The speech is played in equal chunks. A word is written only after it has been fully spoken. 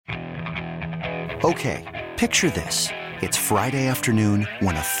Okay, picture this. It's Friday afternoon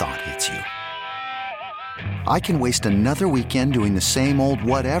when a thought hits you. I can waste another weekend doing the same old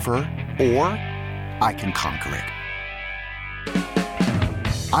whatever, or I can conquer it.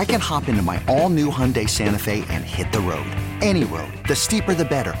 I can hop into my all-new Hyundai Santa Fe and hit the road. Any road. The steeper, the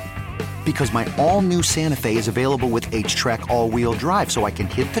better. Because my all-new Santa Fe is available with H-Track all-wheel drive, so I can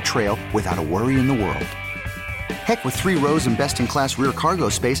hit the trail without a worry in the world. Heck, with 3 rows and best-in-class rear cargo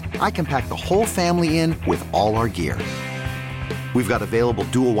space, I can pack the whole family in with all our gear. We've got available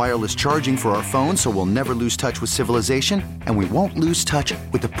dual wireless charging for our phones, so we'll never lose touch with civilization, and we won't lose touch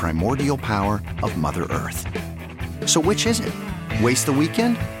with the primordial power of Mother Earth. So which is it? Waste the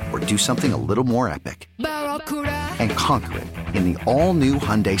weekend or do something a little more epic? And conquer it in the all-new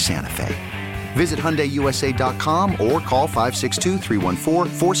Hyundai Santa Fe. Visit HyundaiUSA.com or call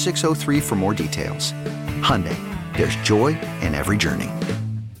 562-314-4603 for more details. Hyundai, there's joy in every journey.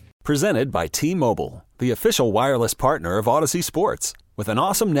 Presented by T-Mobile, the official wireless partner of Odyssey Sports. With an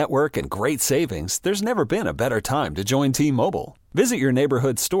awesome network and great savings, there's never been a better time to join T-Mobile. Visit your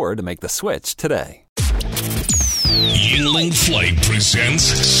neighborhood store to make the switch today. Yingling Flight presents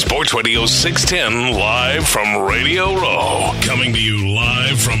Sports Radio 610 live from Radio Row. Coming to you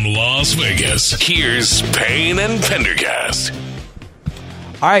live from Las Vegas. Here's Payne and Pendergast.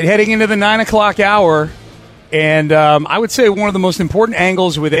 All right, heading into the 9 o'clock hour. And I would say one of the most important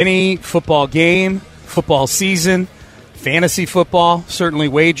angles with any football game, football season, fantasy football, certainly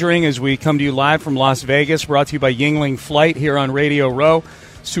wagering, as we come to you live from Las Vegas, brought to you by Yingling Flight here on Radio Row.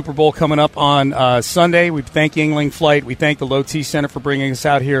 Super Bowl coming up on Sunday. We thank Yingling Flight. We thank the Low T Center for bringing us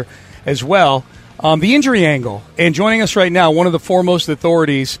out here as well. The injury angle. And joining us right now, one of the foremost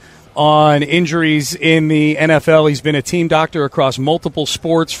authorities on injuries in the NFL. He's been a team doctor across multiple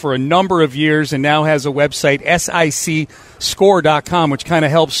sports for a number of years and now has a website, sicscore.com, which kind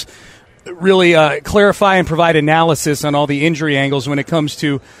of helps really clarify and provide analysis on all the injury angles when it comes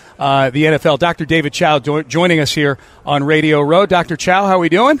to the NFL. Dr. David Chao joining us here on Radio Row. Dr. Chao, how are we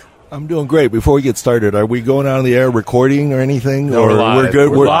doing? I'm doing great. Before we get started, are we going on the air recording or anything? No, we're live. We're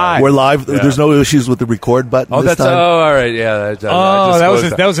good. We're live. We're live. Yeah. There's no issues with the record button this time? All right. Yeah.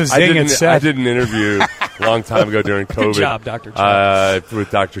 That was a zing and Seth. I did an interview a long time ago during COVID. Good job, Dr. Chao.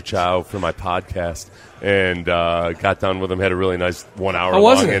 With Dr. Chao for my podcast. And got done with him. Had a really nice 1 hour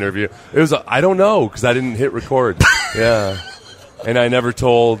long interview. It was I don't know because I didn't hit record. Yeah, and I never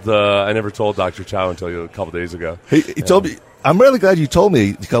told Dr. Chao until a couple days ago. He told me. I'm really glad you told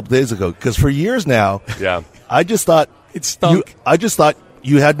me a couple days ago because for years now, I just thought it stunk. I just thought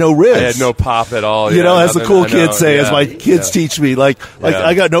you had no ribs. I had no pop at all. You know, as the cool kids say, as my kids teach me, like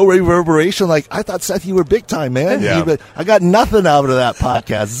I got no reverberation. Like, I thought, Seth, you were big time, man. Yeah. I got nothing out of that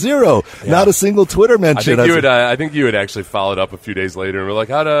podcast. Zero. Yeah. Not a single Twitter mention. I think you had actually followed up a few days later and were like,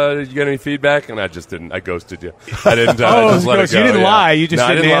 did you get any feedback? And I just didn't. I ghosted you. I didn't I just let it go. You didn't lie. You just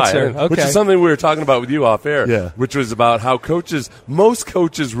didn't answer. Okay. Which is something we were talking about with you off air. Yeah. Which was about how most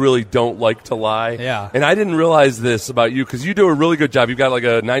coaches really don't like to lie. Yeah. And I didn't realize this about you because you do a really good job. You've got like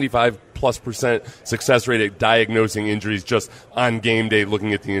a 95+% success rate at diagnosing injuries just on game day,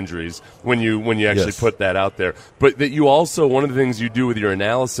 looking at the injuries when you actually put that out there. But that you also, one of the things you do with your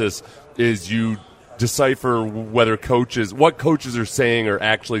analysis is you decipher what coaches are saying or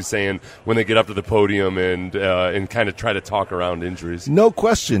actually saying when they get up to the podium and kind of try to talk around injuries. No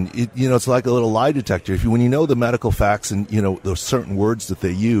question. It's like a little lie detector. When you know the medical facts and those certain words that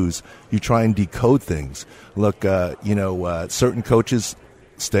they use, you try and decode things. Look, certain coaches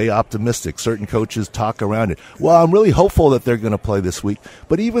stay optimistic. Certain coaches talk around it. Well, I'm really hopeful that they're going to play this week.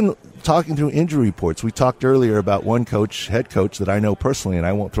 But even talking through injury reports, we talked earlier about one head coach that I know personally, and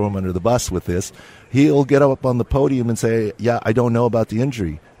I won't throw him under the bus with this. He'll get up on the podium and say, yeah, I don't know about the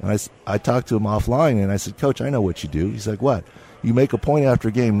injury. And I talked to him offline, and I said, Coach, I know what you do. He's like, what? You make a point after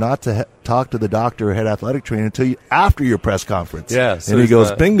a game not to talk to the doctor or head athletic trainer until after your press conference. Yeah, so and he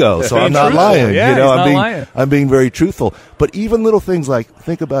goes, bingo. So I'm not lying. Yeah, I'm being very truthful. But even little things like,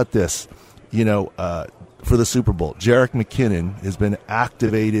 think about this, for the Super Bowl, Jerick McKinnon has been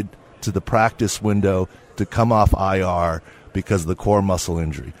activated to the practice window to come off IR because of the core muscle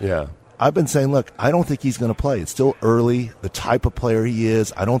injury. Yeah. I've been saying, look, I don't think he's going to play. It's still early. The type of player he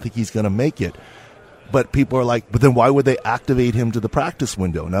is, I don't think he's going to make it. But people are like, but then why would they activate him to the practice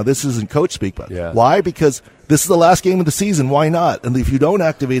window? Now, this isn't coach speak, but why? Because this is the last game of the season. Why not? And if you don't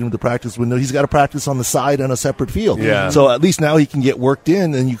activate him to practice window, he's got to practice on the side on a separate field. Yeah. So at least now he can get worked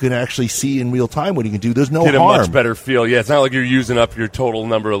in, and you can actually see in real time what he can do. There's no Get harm. a much better feel. Yeah, it's not like you're using up your total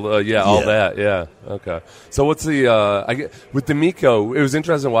number of, all that. Yeah, okay. So what's with D'Amico, it was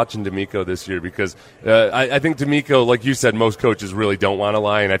interesting watching D'Amico this year because I think D'Amico, like you said, most coaches really don't want to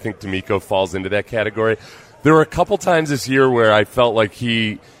lie, and I think D'Amico falls into that category. There were a couple times this year where I felt like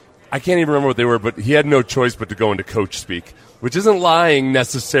I can't even remember what they were, but he had no choice but to go into coach speak, which isn't lying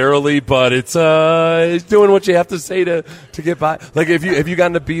necessarily, but it's doing what you have to say to get by. Like, have you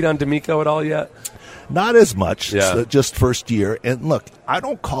gotten a beat on D'Amico at all yet? Not as much, Yeah. just first year. And look, I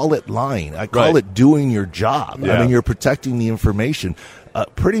don't call it lying. I call it doing your job. Yeah. I mean, you're protecting the information.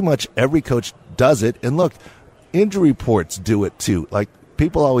 Pretty much every coach does it. And look, injury reports do it too. Like,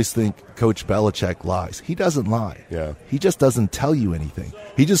 people always think Coach Belichick lies. He doesn't lie. Yeah. He just doesn't tell you anything.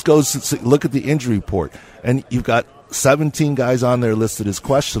 He just goes to look at the injury report, and you've got 17 guys on there listed as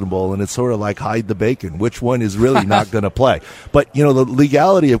questionable, and it's sort of like hide the bacon. Which one is really not going to play? But, the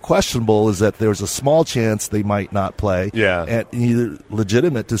legality of questionable is that there's a small chance they might not play. Yeah. And either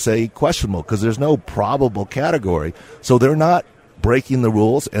legitimate to say questionable because there's no probable category. So they're not breaking the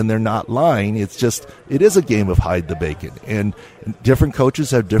rules, and they're not lying. It's just, it is a game of hide the bacon. And different coaches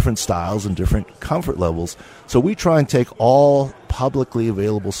have different styles and different comfort levels. So we try and take all publicly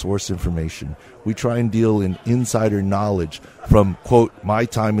available source information. We try and deal in insider knowledge from, quote, my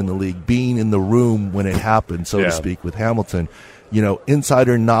time in the league, being in the room when it happened, so to speak, with Hamilton.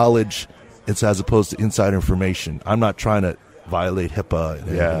 Insider knowledge, it's as opposed to insider information. I'm not trying to violate HIPAA and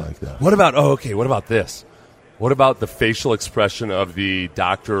anything like that. What about this? What about the facial expression of the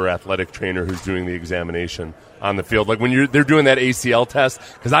doctor or athletic trainer who's doing the examination on the field? Like when they're doing that ACL test,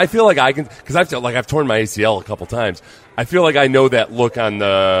 because I feel like I've torn my ACL a couple times. I feel like I know that look on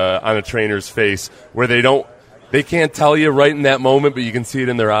a trainer's face where they can't tell you right in that moment, but you can see it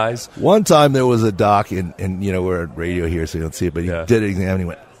in their eyes. One time there was a doc, and we're on radio here, so you don't see it, but he did an exam and he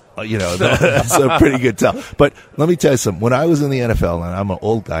went, that's a pretty good tell. But let me tell you something. When I was in the NFL, and I'm an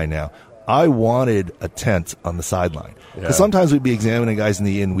old guy now, I wanted a tent on the sideline. Because sometimes we'd be examining guys in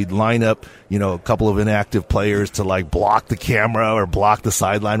the end. We'd line up, a couple of inactive players to like block the camera or block the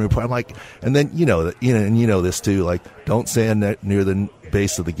sideline report. I'm like, and then this too. Like, don't stand near the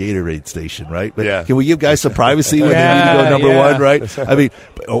base of the Gatorade station, right? But can we give guys some privacy when they need to go number one, right? I mean,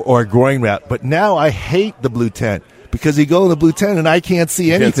 or a groin wrap. But now I hate the blue tent. Because you go in the blue tent and I can't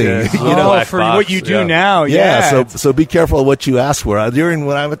see anything. For what you do now. So be careful of what you ask for. When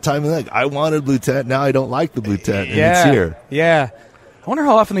I have a time in the league, I wanted a blue tent. Now I don't like the blue tent, and it's here. Yeah. I wonder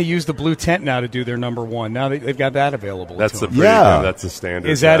how often they use the blue tent now to do their number one. Now they've got that available. That's that's the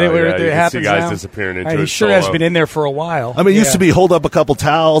standard. Is that it? Where it happens? See guys now? Disappearing into He sure has been in there for a while. I mean, it used to be hold up a couple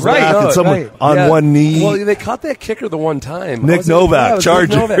towels, and someone on one knee. Well, they caught that kicker the one time. Nick Novak,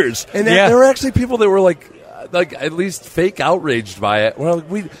 Chargers, and there were actually people that were like at least fake outraged by it. Well,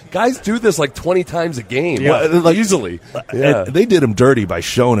 guys do this like 20 times a game, easily. Yeah. They did him dirty by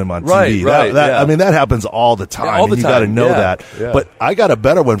showing him on TV. Right. I mean, that happens all the time. All the time. You got to know that. Yeah. But I got a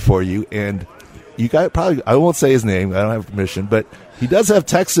better one for you, and you got probably. I won't say his name. I don't have permission, but he does have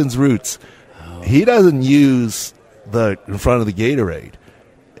Texans roots. He doesn't use the in front of the Gatorade.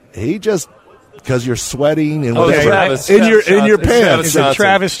 He just. Because you're sweating and whatever in your pants. Is it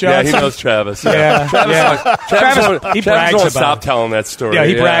Travis Johnson? Yeah, he knows Travis. Travis he brags about stop telling that story. Yeah,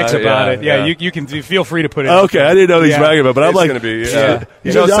 he brags about it. Yeah, you can feel free to put it. Okay, I didn't know he's bragging about it, but I'm like, going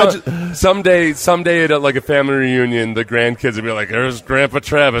to be. Someday at like a family reunion, the grandkids will be like, "There's Grandpa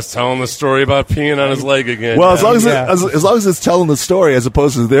Travis telling the story about peeing on his leg again." Well, as long as it's telling the story, as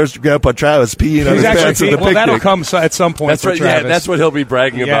opposed to there's Grandpa Travis peeing on his pants at the picnic. That'll come at some point. That's right. Yeah, that's what he'll be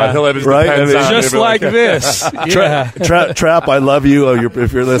bragging about. He'll have his pants on. Just like this. Trap, I love you.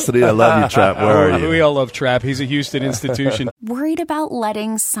 If you're listening, I love you, Trap. Where are you? We all love Trap. He's a Houston institution. Worried about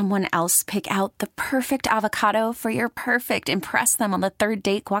letting someone else pick out the perfect avocado for your perfect impress them on the third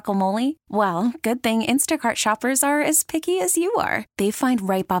date guacamole? Well, good thing Instacart shoppers are as picky as you are. They find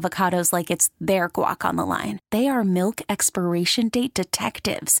ripe avocados like it's their guac on the line. They are milk expiration date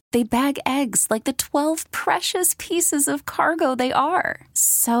detectives. They bag eggs like the 12 precious pieces of cargo they are.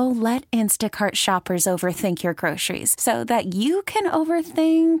 So let Instacart shoppers overthink your groceries so that you can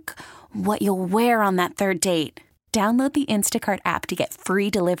overthink what you'll wear on that third date. Download the Instacart app to get free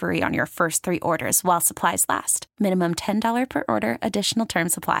delivery on your first 3 orders while supplies last. Minimum $10 per order. Additional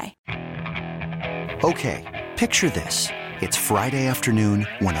terms apply. Okay, picture this. It's Friday afternoon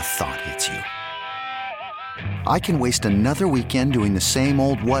when a thought hits you. I can waste another weekend doing the same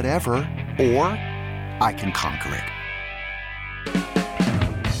old whatever, or I can conquer it.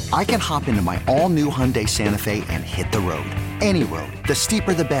 I can hop into my all-new Hyundai Santa Fe and hit the road. Any road. The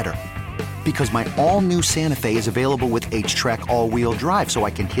steeper, the better. Because my all-new Santa Fe is available with H-Track all-wheel drive, so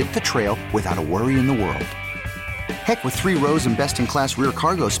I can hit the trail without a worry in the world. Heck, with 3 rows and best-in-class rear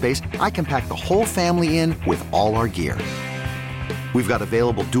cargo space, I can pack the whole family in with all our gear. We've got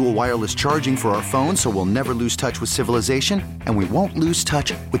available dual wireless charging for our phones, so we'll never lose touch with civilization, and we won't lose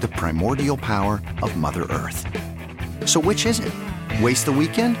touch with the primordial power of Mother Earth. So which is it? Waste the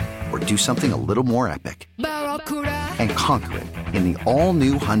weekend or do something a little more epic? And conquer it in the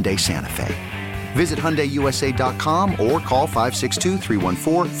all-new Hyundai Santa Fe. Visit HyundaiUSA.com or call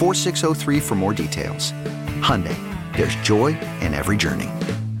 562-314-4603 for more details. Hyundai, there's joy in every journey.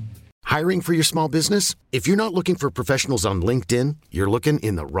 Hiring for your small business? If you're not looking for professionals on LinkedIn, you're looking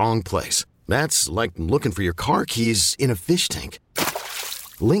in the wrong place. That's like looking for your car keys in a fish tank.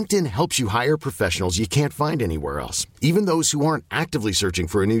 LinkedIn helps you hire professionals you can't find anywhere else, even those who aren't actively searching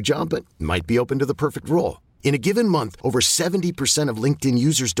for a new job but might be open to the perfect role. In a given month, over 70% of LinkedIn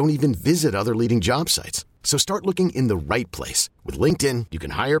users don't even visit other leading job sites. So start looking in the right place. With LinkedIn, you can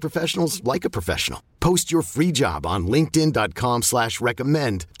hire professionals like a professional. Post your free job on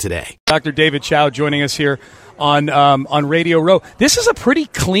linkedin.com/recommend today. Dr. David Chao joining us here on Radio Row. This is a pretty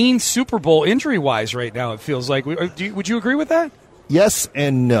clean Super Bowl injury-wise right now, it feels like. Would you agree with that? Yes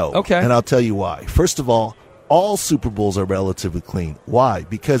and no. Okay. And I'll tell you why. First of all Super Bowls are relatively clean. Why?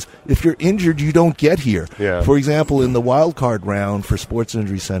 Because if you're injured, you don't get here. Yeah. For example, in the wild card round for Sports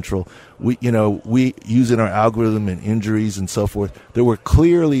Injury Central, we use in our algorithm and injuries and so forth, there were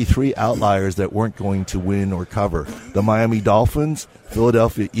clearly 3 outliers that weren't going to win or cover. The Miami Dolphins,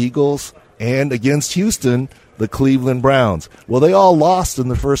 Philadelphia Eagles, and against Houston, the Cleveland Browns. Well, they all lost in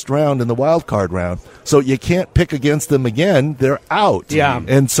the first round in the wild card round, so you can't pick against them again. They're out. Yeah.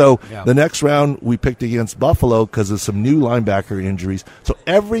 And so the next round we picked against Buffalo because of some new linebacker injuries. So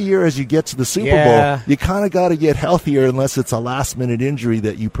every year as you get to the Super Bowl, you kind of got to get healthier unless it's a last-minute injury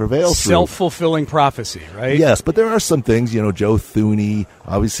that you prevail through. Self-fulfilling prophecy, right? Yes, but there are some things, Joe Thuney,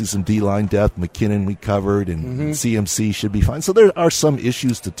 obviously some D-line depth, McKinnon we covered, and CMC should be fine. So there are some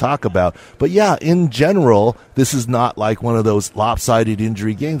issues to talk about. But, yeah, in general, this is not like one of those lopsided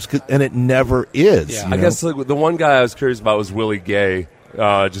injury games, and it never is. Yeah. I guess the one guy I was curious about was Willie Gay,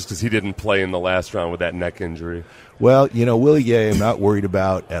 just because he didn't play in the last round with that neck injury. Well, Willie Gay I'm not worried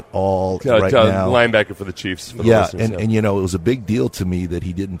about at all right now. Linebacker for the Chiefs. For the and it was a big deal to me that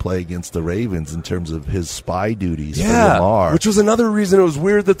he didn't play against the Ravens in terms of his spy duties for Lamar. Which was another reason it was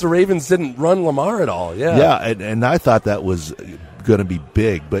weird that the Ravens didn't run Lamar at all. Yeah, and I thought that was going to be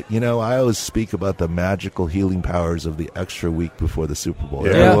big. But, I always speak about the magical healing powers of the extra week before the Super Bowl.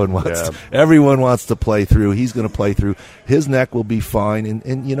 Yeah. Everyone wants to play through. He's going to play through. His neck will be fine. And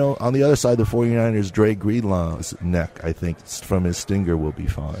on the other side, the 49ers, Dre Greenlaw's neck, I think, from his stinger will be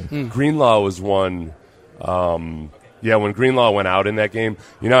fine. Greenlaw was one... when Greenlaw went out in that game,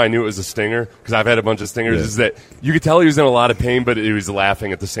 I knew it was a stinger because I've had a bunch of stingers. Is that you could tell he was in a lot of pain, but he was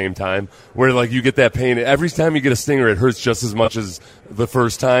laughing at the same time. Where you get that pain every time you get a stinger, it hurts just as much as the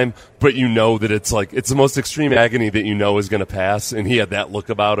first time, but that it's the most extreme agony that is going to pass. And he had that look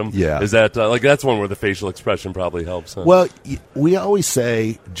about him. Yeah, is that that's one where the facial expression probably helps. Huh? Well, we always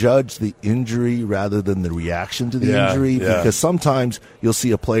say judge the injury rather than the reaction to the injury because sometimes you'll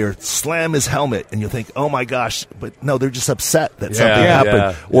see a player slam his helmet and you'll think, oh my gosh, but no, they're just upset that something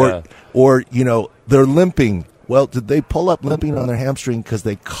happened. Or they're limping. Well, did they pull up limping on their hamstring because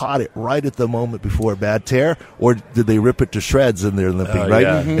they caught it right at the moment before a bad tear, or did they rip it to shreds and they're limping, right?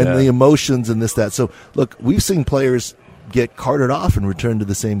 And the emotions and this, that. So, look, we've seen players get carted off and return to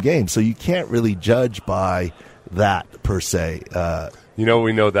the same game, so you can't really judge by that per se. We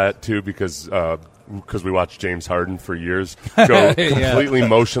know that, too, because we watched James Harden for years go completely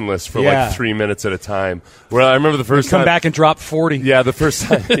motionless for 3 minutes at a time. Well, I remember the first time. Come back and drop 40. Yeah, the first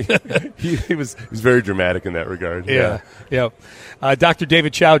time he was very dramatic in that regard. Yeah. Dr.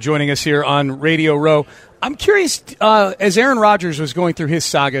 David Chao joining us here on Radio Row. I'm curious, as Aaron Rodgers was going through his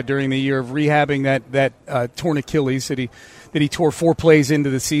saga during the year of rehabbing that torn Achilles that he tore 4 plays into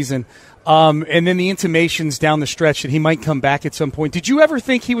the season, and then the intimations down the stretch that he might come back at some point. Did you ever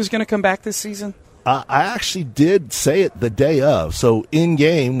think he was going to come back this season? I actually did say it the day of. So in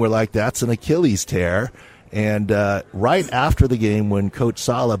game, we're like, that's an Achilles tear. And right after the game, when Coach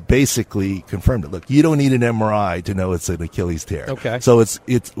Sala basically confirmed it, look, you don't need an MRI to know it's an Achilles tear. Okay. So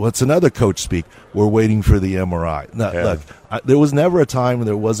it's another coach speak. We're waiting for the MRI. Now, look, there was never a time when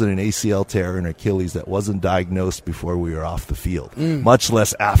there wasn't an ACL tear in Achilles that wasn't diagnosed before we were off the field, much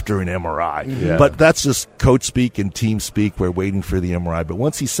less after an MRI. Yeah. But that's just coach speak and team speak. We're waiting for the MRI. But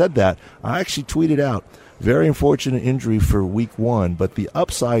once he said that, I actually tweeted out, very unfortunate injury for week 1, but the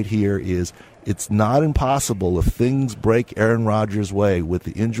upside here is it's not impossible if things break Aaron Rodgers' way with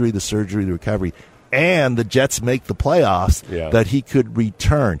the injury, the surgery, the recovery, and the Jets make the playoffs, that he could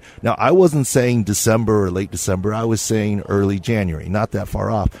return. Now, I wasn't saying December or late December. I was saying early January, not that far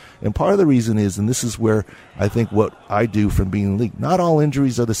off. And part of the reason is, and this is where I think what I do from being in the league, not all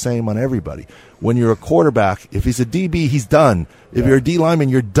injuries are the same on everybody. When you're a quarterback, if he's a DB, he's done. If you're a D lineman,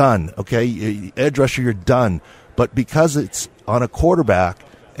 you're done. Okay, edge rusher, you're done. But because it's on a quarterback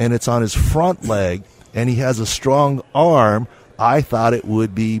and it's on his front leg and he has a strong arm, I thought it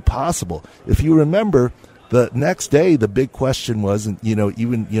would be possible. If you remember, the next day the big question was, and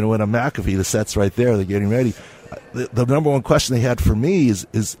even when a McAfee, the set's right there, they're getting ready. The number one question they had for me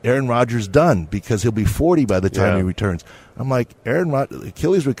is Aaron Rodgers done? Because he'll be 40 by the time he returns. I'm like,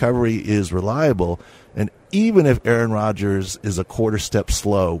 Achilles recovery is reliable, and even if Aaron Rodgers is a quarter step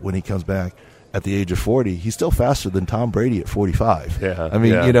slow when he comes back at the age of 40, he's still faster than Tom Brady at 45. Yeah. I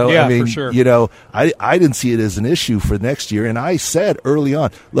mean, for sure. I didn't see it as an issue for next year. And I said early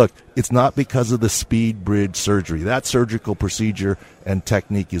on, look, it's not because of the speed bridge surgery. That surgical procedure and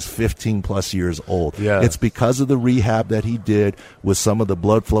technique is 15 plus years old. Yeah. It's because of the rehab that he did with some of the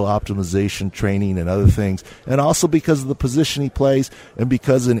blood flow optimization training and other things. And also because of the position he plays, and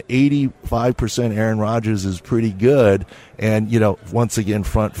because an 85% Aaron Rodgers is pretty good. And, once again,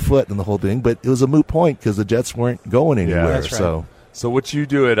 front foot and the whole thing. But it was a moot point because the Jets weren't going anywhere. Yeah, that's right. So what you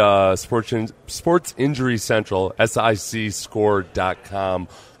do at Sports Injury Central, SICScore.com.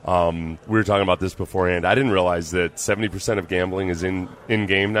 We were talking about this beforehand. I didn't realize that 70% of gambling is in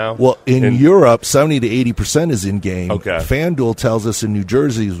game now. Well, in Europe, 70 to 80% is in game. Okay. FanDuel tells us in New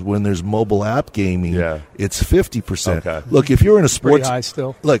Jersey when there's mobile app gaming, it's 50%. Okay. Look, if you're in a sports, pretty high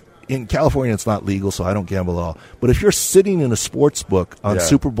still. Look, in California, it's not legal, so I don't gamble at all. But if you're sitting in a sports book on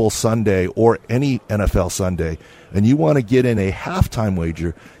Super Bowl Sunday or any NFL Sunday, and you want to get in a halftime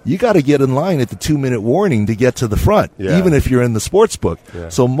wager, you got to get in line at the 2-minute warning to get to the front, even if you're in the sports book. Yeah.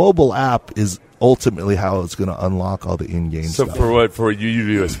 So mobile app is ultimately how it's going to unlock all the in-game stuff. So for what you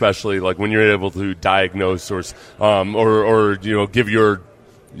do, especially like when you're able to diagnose or give your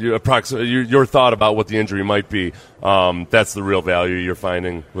thought about what the injury might be, that's the real value you're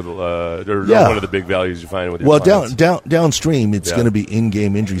finding with one of the big values you're finding with your clients. Downstream it's going to be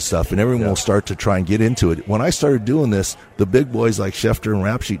in-game injury stuff, and everyone will start to try and get into it. When I started doing this, the big boys like Schefter and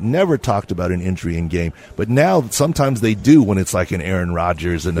Rapsheet never talked about an injury in game, but now sometimes they do when it's like an Aaron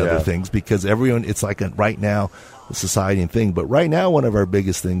Rodgers and other things, because everyone, it's like right now a society and thing. But right now, one of our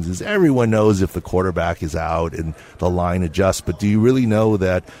biggest things is everyone knows if the quarterback is out and the line adjusts. But do you really know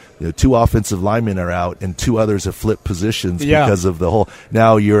that 2 offensive linemen are out and 2 others have flipped positions because of the whole?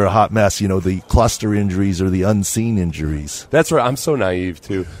 Now you're a hot mess. The cluster injuries or the unseen injuries. That's right. I'm so naive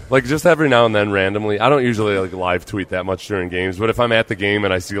too. Like just every now and then, randomly. I don't usually live tweet that much during games, but if I'm at the game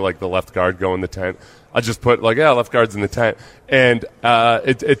and I see the left guard go in the tent, I just put left guard's in the tent, and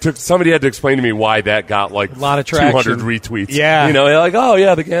it took somebody had to explain to me why that got a lot of traction. 200 retweets. Yeah,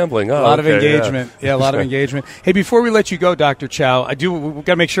 the gambling. A lot of engagement. Yeah, a lot of engagement. Hey, before we let you go, Dr. Chao, we've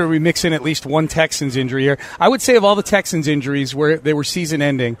got to make sure we mix in at least one Texans injury here. I would say of all the Texans injuries where they were season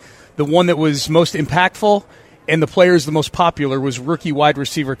ending, the one that was most impactful and the players the most popular was rookie wide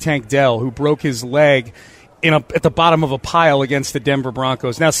receiver Tank Dell, who broke his leg at the bottom of a pile against the Denver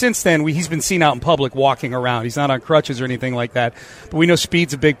Broncos. Now, since then, he's been seen out in public walking around. He's not on crutches or anything like that. But we know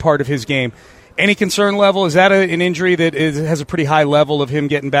speed's a big part of his game. Any concern level? Is that an injury that has a pretty high level of him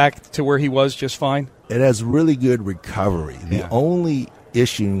getting back to where he was just fine? It has really good recovery. The only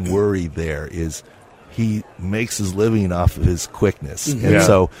issue and worry there is he makes his living off of his quickness. And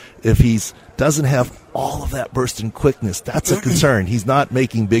so if he's doesn't have all of that burst and quickness, that's a concern. He's not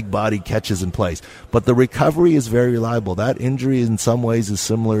making big body catches in place. But the recovery is very reliable. That injury in some ways is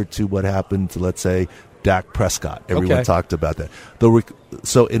similar to what happened to, let's say, Dak Prescott. Everyone talked about that.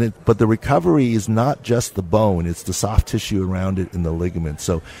 But the recovery is not just the bone, it's the soft tissue around it and the ligaments.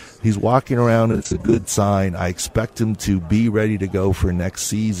 So he's walking around, and it's a good sign. I expect him to be ready to go for next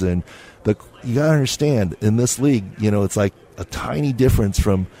season. You got to understand, in this league, it's like a tiny difference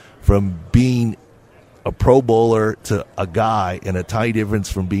from being a Pro Bowler to a guy, and a tiny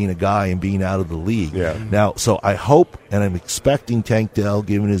difference from being a guy and being out of the league. Yeah. Now, so I hope, and I'm expecting Tank Dell,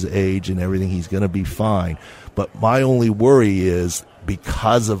 given his age and everything, he's going to be fine. But my only worry is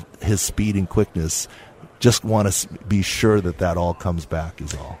because of his speed and quickness, just want to be sure that all comes back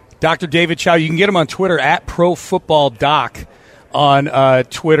is all. Dr. David Chao, you can get him on Twitter at ProFootballDoc on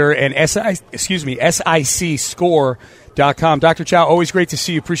Twitter, and SICScore.com. Dr. Chao, always great to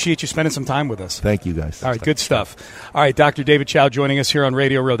see you. Appreciate you spending some time with us. Thank you, guys. All right, good stuff. All right, Dr. David Chao joining us here on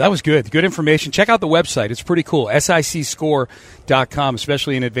Radio Row. That was good. Good information. Check out the website. It's pretty cool, SICScore.com,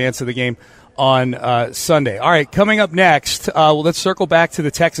 especially in advance of the game on Sunday. All right, coming up next, let's circle back to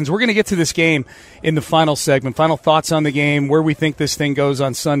the Texans. We're going to get to this game in the final segment. Final thoughts on the game, where we think this thing goes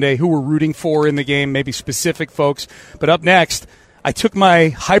on Sunday, who we're rooting for in the game, maybe specific folks. But up next, I took my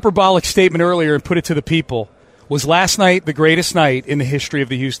hyperbolic statement earlier and put it to the people. Was last night the greatest night in the history of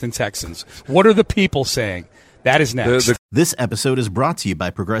the Houston Texans? What are the people saying? That is next. This episode is brought to you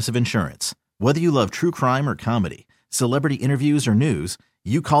by Progressive Insurance. Whether you love true crime or comedy, celebrity interviews or news,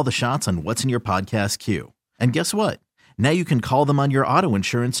 you call the shots on what's in your podcast queue. And guess what? Now you can call them on your auto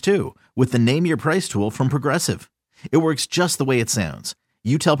insurance too with the Name Your Price tool from Progressive. It works just the way it sounds.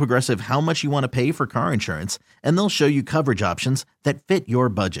 You tell Progressive how much you want to pay for car insurance, and they'll show you coverage options that fit your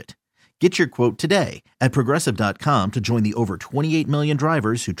budget. Get your quote today at Progressive.com to join the over 28 million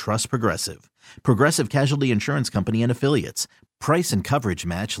drivers who trust Progressive. Progressive Casualty Insurance Company and Affiliates. Price and coverage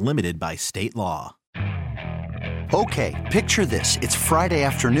match limited by state law. Okay, picture this. It's Friday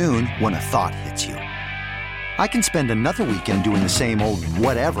afternoon when a thought hits you. I can spend another weekend doing the same old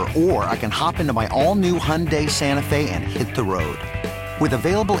whatever, or I can hop into my all-new Hyundai Santa Fe and hit the road. With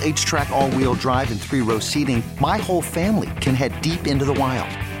available H-Track all-wheel drive and 3-row seating, my whole family can head deep into the wild.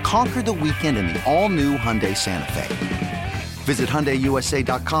 Conquer the weekend in the all-new Hyundai Santa Fe. Visit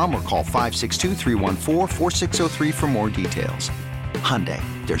HyundaiUSA.com or call 562-314-4603 for more details. Hyundai,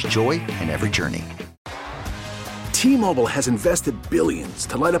 there's joy in every journey. T-Mobile has invested billions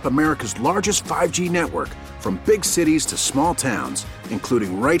to light up America's largest 5G network, from big cities to small towns,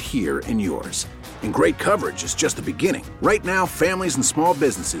 including right here in yours. And great coverage is just the beginning. Right now, families and small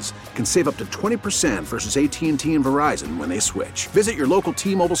businesses can save up to 20% versus AT&T and Verizon when they switch. Visit your local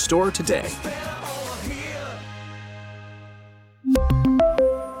T-Mobile store today.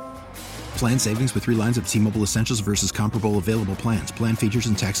 Plan savings with 3 lines of T-Mobile Essentials versus comparable available plans. Plan features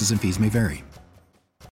and taxes and fees may vary.